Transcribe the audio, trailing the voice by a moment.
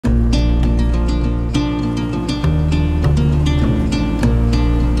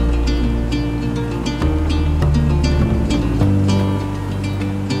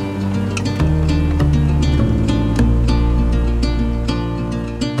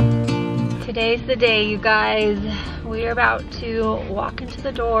Today's the day, you guys. We are about to walk into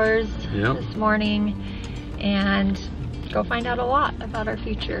the doors this morning and go find out a lot about our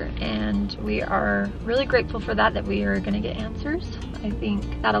future. And we are really grateful for that we are gonna get answers. I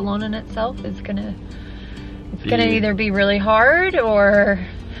think that alone in itself is gonna, it's gonna either be really hard or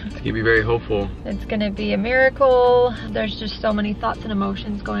it's gonna be very hopeful. It's gonna be a miracle. There's just so many thoughts and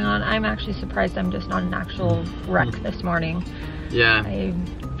emotions going on. I'm actually surprised I'm just not an actual wreck this morning. Yeah.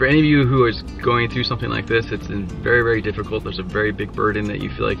 For any of you who is going through something like this, it's very, very difficult. There's a very big burden that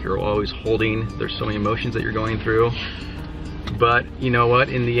you feel like you're always holding. There's so many emotions that you're going through. But you know what?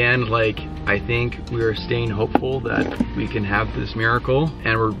 In the end, like, I think we're staying hopeful that we can have this miracle,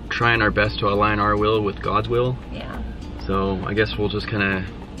 and we're trying our best to align our will with God's will. Yeah. So I guess we'll just kind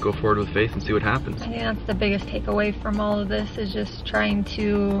of go forward with faith and see what happens. I think that's the biggest takeaway from all of this, is just trying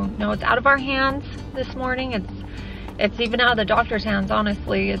to know it's out of our hands this morning. It's even out of the doctor's hands,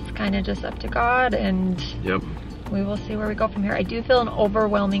 honestly. It's kind of just up to God, and we will see where we go from here. I do feel an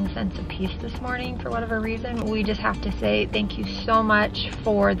overwhelming sense of peace this morning for whatever reason. We just have to say thank you so much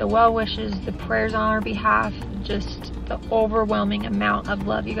for the well wishes, the prayers on our behalf, just the overwhelming amount of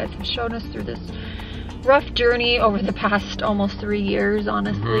love you guys have shown us through this rough journey over the past almost 3 years,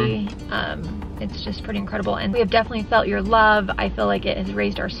 honestly. It's just pretty incredible, and we have definitely felt your love. I feel like it has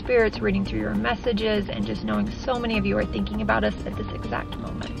raised our spirits reading through your messages and just knowing so many of you are thinking about us at this exact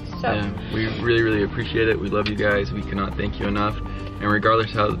moment. So yeah, we really, really appreciate it. We love you guys. We cannot thank you enough. And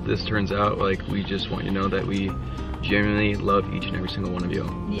regardless how this turns out, like, we just want you to know that we genuinely love each and every single one of you.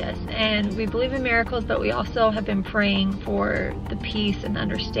 Yes, and we believe in miracles, but we also have been praying for the peace and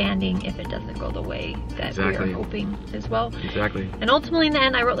understanding if it doesn't go the way that we are hoping as well. Exactly. And ultimately in the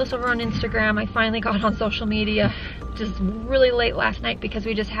end, I wrote this over on Instagram. I finally got on social media just really late last night because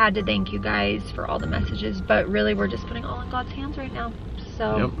we just had to thank you guys for all the messages, but really we're just putting all in God's hands right now.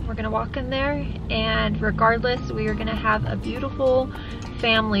 So we're gonna walk in there, and regardless, we are gonna have a beautiful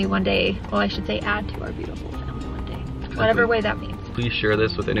family one day. Well, I should say add to our beautiful family. Whatever way that means. Please share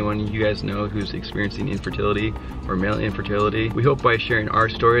this with anyone you guys know who's experiencing infertility or male infertility. We hope by sharing our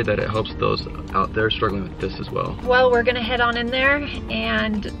story that it helps those out there struggling with this as well. Well, we're gonna head on in there,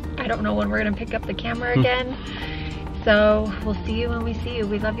 and I don't know when we're gonna pick up the camera again. So we'll see you when we see you.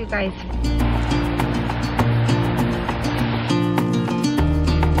 We love you guys.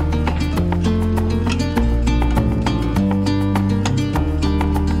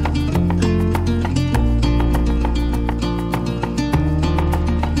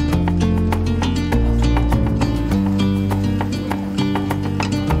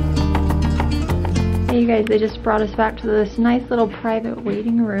 You guys, they just brought us back to this nice little private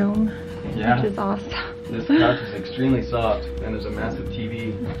waiting room, which is awesome. This couch is extremely soft, and there's a massive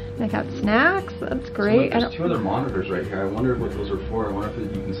TV. They got snacks. That's great. So look, there's 2 other monitors right here. I wonder what those are for. I wonder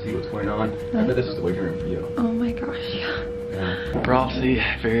if you can see what's going on. I bet this is the waiting room for you. Oh my gosh, yeah. We're obviously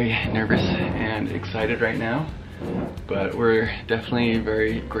very nervous and excited right now, but we're definitely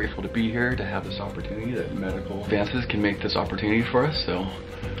very grateful to be here, to have this opportunity that medical advances can make this opportunity for us. So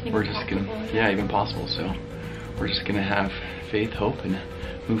we're just gonna, even possible. So we're just gonna have faith, hope, and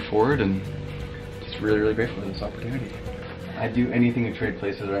move forward, and just really, really grateful for this opportunity. I'd do anything to trade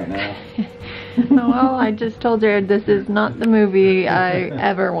places right now. Well, I just told Jared this is not the movie I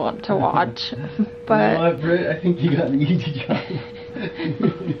ever want to watch, but... You know what, Britt? I think you got an easy job.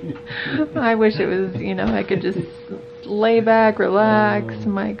 I wish it was, you know, I could just lay back, relax,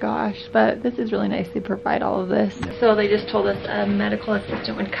 my gosh, but this is really nice. They provide all of this. So they just told us a medical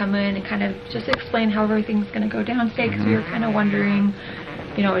assistant would come in and kind of just explain how everything's going to go down today, because we were kind of wondering,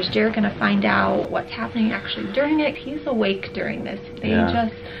 you know, is Jared going to find out what's happening actually during it? He's awake during this. They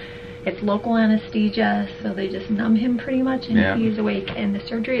it's local anesthesia, so they just numb him pretty much, and he's awake. And the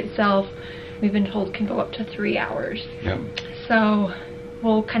surgery itself, we've been told, can go up to 3 hours. So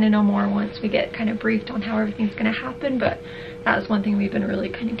we'll kind of know more once we get kind of briefed on how everything's going to happen. But that was one thing we've been really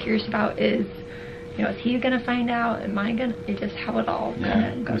kind of curious about, is, you know, is he going to find out? Am I going to? Just how it all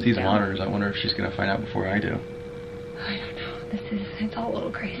kind of goes with these down. monitors, I wonder if she's going to find out before I do. I don't know. It's all a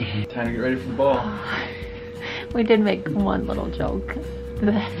little crazy. Time to get ready for the ball. We did make one little joke.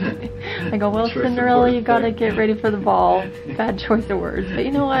 I go, well, Cinderella, you gotta get ready for the ball. Bad choice of words, but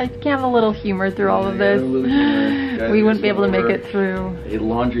you know what? You can have a little humor through all of this. We wouldn't be able to make it through. A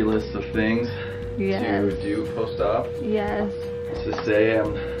laundry list of things to do post-op. Yes. Let's just say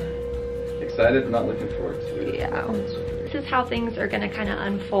I'm excited but not looking forward to it. Yeah. This is how things are gonna kind of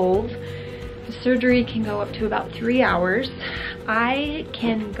unfold. The surgery can go up to about 3 hours. I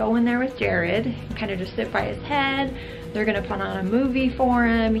can go in there with Jared, kind of just sit by his head. They're gonna put on a movie for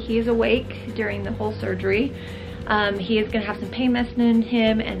him. He's awake during the whole surgery. He is gonna have some pain medicine in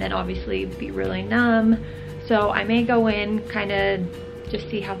him and then obviously be really numb. So I may go in, kind of just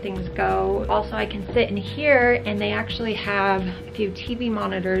see how things go. Also, I can sit in here and they actually have a few TV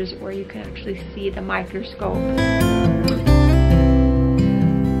monitors where you can actually see the microscope.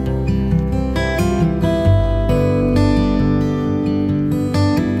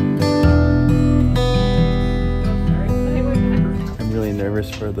 I'm really nervous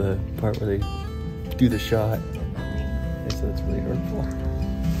for the part where they do the shot. They said it's really hurtful.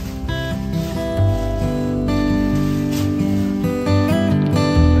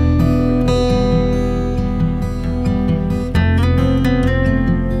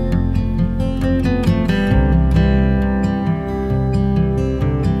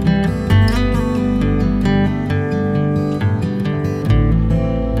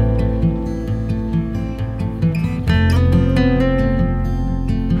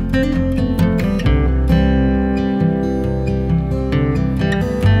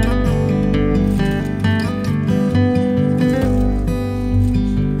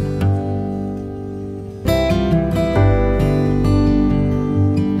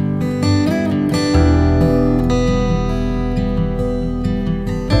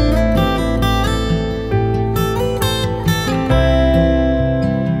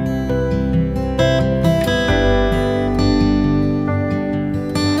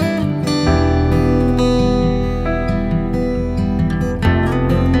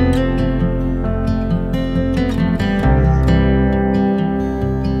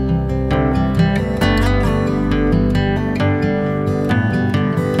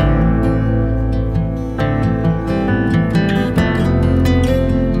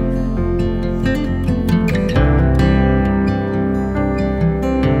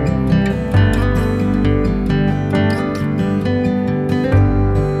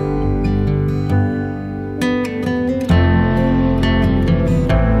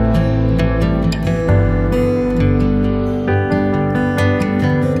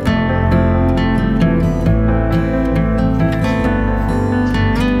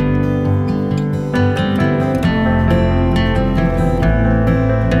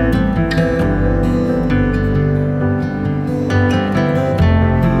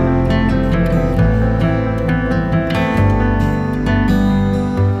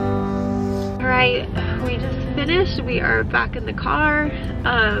 We are back in the car.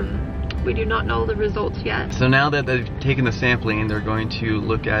 We do not know the results yet. So now that they've taken the sampling, they're going to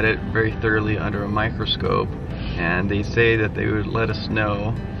look at it very thoroughly under a microscope, and they say that they would let us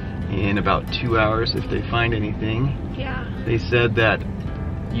know in about 2 hours if they find anything. Yeah. They said that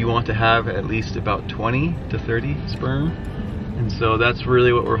you want to have at least about 20 to 30 sperm, and so that's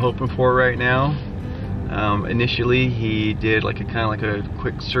really what we're hoping for right now. Initially he did like a kind of like a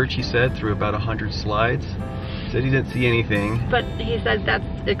quick search, he said, through about 100 slides. Said he didn't see anything. But he says that's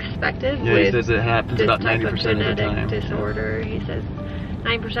expected. Yeah, with he says it happens about 90% of the time. genetic disorder. He says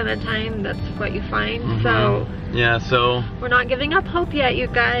 9% of the time that's what you find. So yeah, so we're not giving up hope yet, you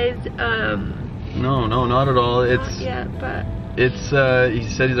guys. No, not at all. Not yet, but it's he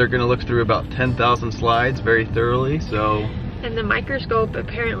said they're going to look through about 10,000 slides very thoroughly. So. And the microscope,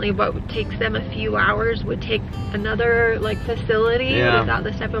 apparently what takes them a few hours would take another like facility without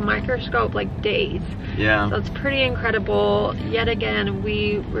this type of microscope like days. Yeah. So it's pretty incredible. Yet again,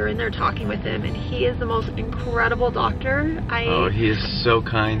 we were in there talking with him, and he is the most incredible doctor. Oh, he is so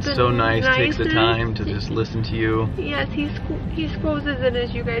kind, so nice, takes the time to just listen to you. Yes, he squeezes in,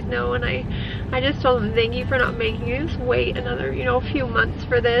 as you guys know, and I just told him thank you for not making us wait another, you know, few months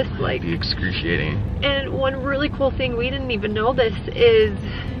for this. Like, it'd be excruciating. And one really cool thing, we didn't even know this, is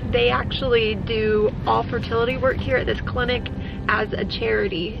they actually do all fertility work here at this clinic as a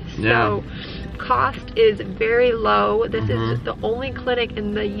charity. So cost is very low. This is the only clinic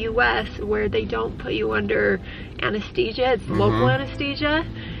in the US where they don't put you under anesthesia. It's local anesthesia.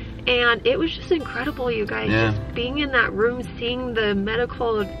 And it was just incredible, you guys. Just being in that room, seeing the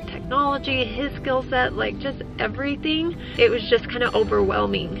medical technology, his skill set, like just everything. It was just kind of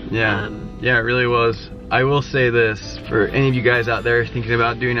overwhelming. Yeah, yeah, it really was. I will say this, for any of you guys out there thinking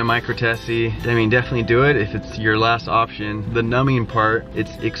about doing a microtese, I mean, definitely do it if it's your last option. The numbing part,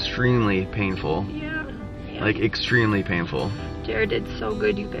 it's extremely painful. Yeah. Like, extremely painful. Jared did so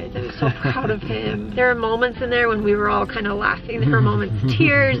good, you guys. I was so proud of him. There were moments in there when we were all kind of laughing. There were moments,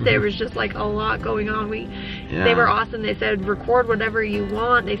 tears. There was just like a lot going on. They were awesome. They said, record whatever you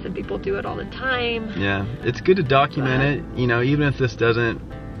want. They said people do it all the time. Yeah, it's good to document it. You know, even if this doesn't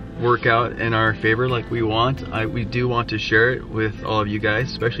work out in our favor like we want, we do want to share it with all of you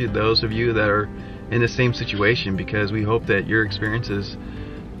guys, especially those of you that are in the same situation, because we hope that your experience is,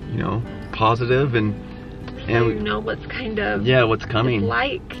 you know, positive and so you know what's kind of what's coming.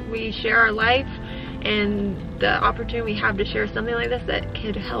 Like we share our life, and the opportunity we have to share something like this that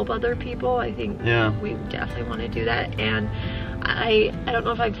could help other people. I think we definitely want to do that. And I don't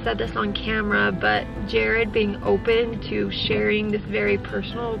know if I've said this on camera, but Jared being open to sharing this very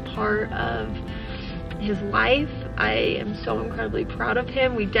personal part of his life, I am so incredibly proud of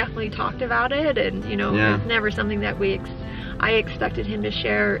him. We definitely talked about it, and you know, it's never something that I expected him to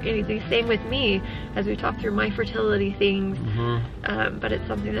share anything. Same with me as we talked through my fertility things. But it's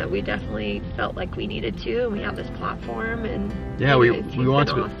something that we definitely felt like we needed to, and we have this platform, and we want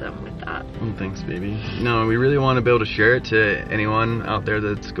to. Awesome with that. Oh, thanks, baby. No, we really want to be able to share it to anyone out there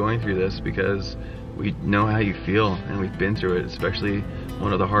that's going through this, because we know how you feel, and we've been through it. Especially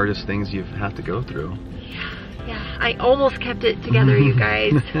one of the hardest things you've had to go through. Yeah, I almost kept it together, you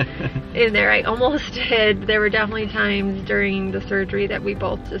guys. In there, I almost did. There were definitely times during the surgery that we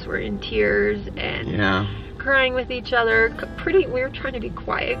both just were in tears and crying with each other. We were trying to be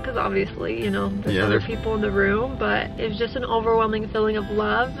quiet because obviously, you know, there's other people in the room, but it was just an overwhelming feeling of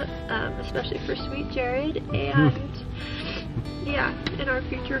love, especially for sweet Jared and in our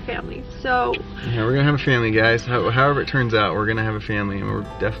future family. So we're gonna have a family, guys. However it turns out, we're gonna have a family, and we're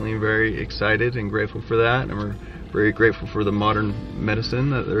definitely very excited and grateful for that, and we're very grateful for the modern medicine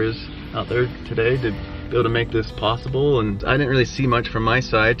that there is out there today to be able to make this possible. And I didn't really see much from my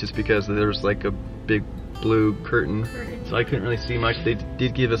side just because there's like a big blue curtain, so I couldn't really see much. They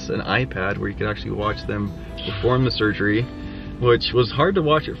did give us an iPad where you could actually watch them perform the surgery, which was hard to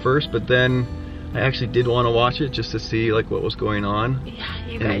watch at first, but then I actually did want to watch it just to see like what was going on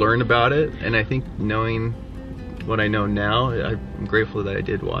and learn about it. And I think knowing what I know now, I'm grateful that I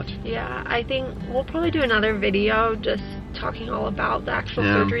did watch. Yeah, I think we'll probably do another video just talking all about the actual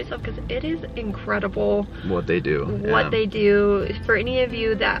surgery stuff, because it is incredible what they do. What they do. For any of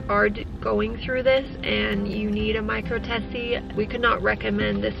you that are going through this and you need a microtese, we could not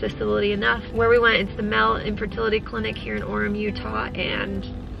recommend this facility enough. Where we went, it's the Mel Infertility Clinic here in Orem, Utah, and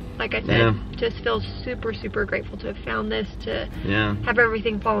like I said, just feel super, super grateful to have found this, to have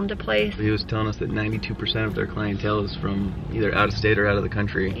everything fall into place. He was telling us that 92% of their clientele is from either out of state or out of the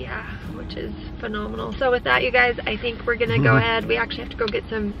country. Yeah, which is phenomenal. So with that, you guys, I think we're gonna go ahead. We actually have to go get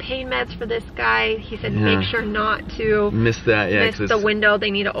some pain meds for this guy. He said make sure not to miss that. Miss the window.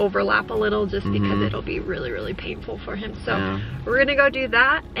 They need to overlap a little just because it'll be really, really painful for him. So we're gonna go do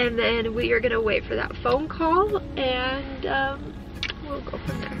that, and then we are gonna wait for that phone call, and we'll go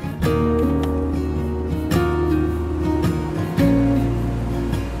from there.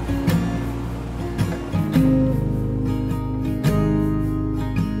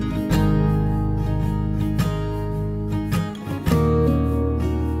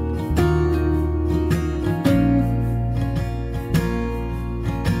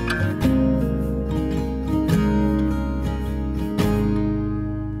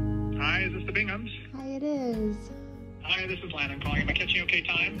 Hi, is this the Binghams? Hi, it is. Hi, this is Landon calling. Am I catching you okay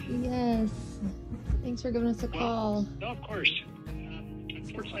time? Yes. Thanks for giving us a call. No, of course.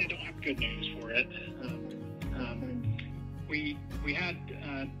 Unfortunately, I don't have good news for it. We had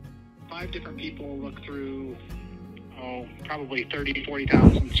 5 different people look through, probably 30,000 to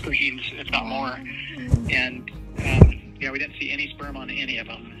 40,000 screens, if not more. And we didn't see any sperm on any of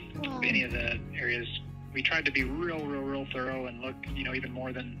them, any of the areas. We tried to be real thorough and look, even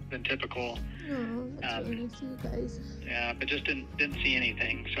more than typical. Oh, that's really nice of you guys. Yeah, but just didn't see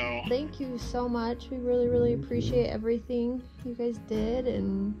anything. So thank you so much. We really appreciate everything you guys did,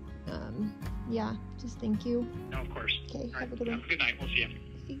 and just thank you. no, of course. Okay, All have right. a good one. Have a good night. We'll see you.